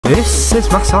This is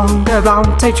my song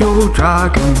about angel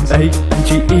dragons,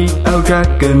 A-N-G-E-L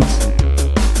dragons.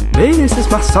 This is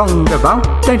my song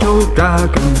about angel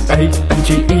dragons,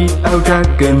 A-N-G-E-L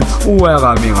dragons. Well,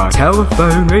 I mean like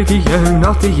telephone radio,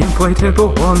 not the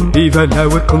inflatable one, even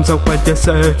though it comes up when you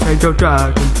search angel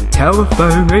dragon.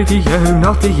 Telephone radio,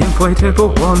 not the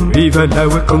inflatable one, even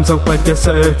though it comes up when you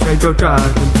search angel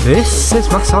dragon. This is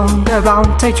my song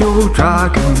about angel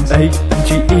dragons,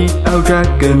 A-N-G-E-L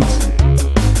dragons.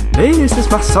 This is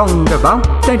my song about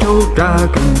angel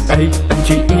dragons,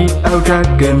 A-N-G-E-L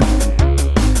dragons.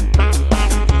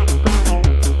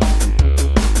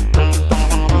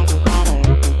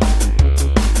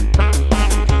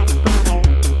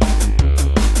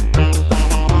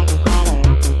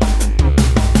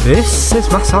 This is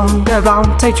my song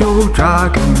about angel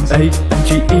dragons,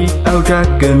 A-N-G-E-L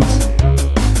dragons.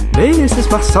 This is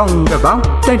my song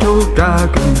about angel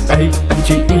dragons,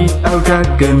 A-N-G-E-L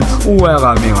dragons. Well,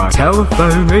 I mean like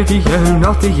telephone radio,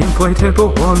 not the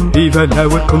inflatable one, even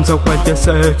though it comes up when you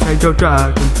search angel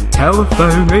dragon.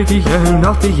 Telephone radio,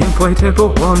 not the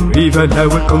inflatable one, even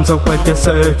though it comes up when you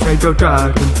search angel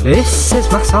dragon. This is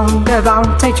my song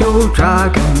about angel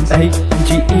dragons,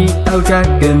 A-N-G-E-L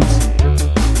dragons.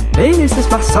 This is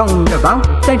my song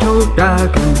about angel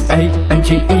dragons,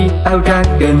 A-N-G-E-L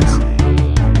dragons.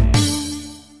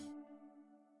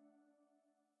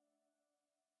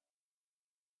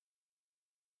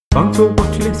 Thanks for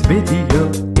watching this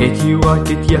video. Did you like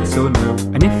it, yes or no?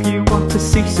 And if you want to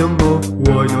see some more,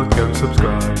 why not go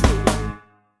subscribe?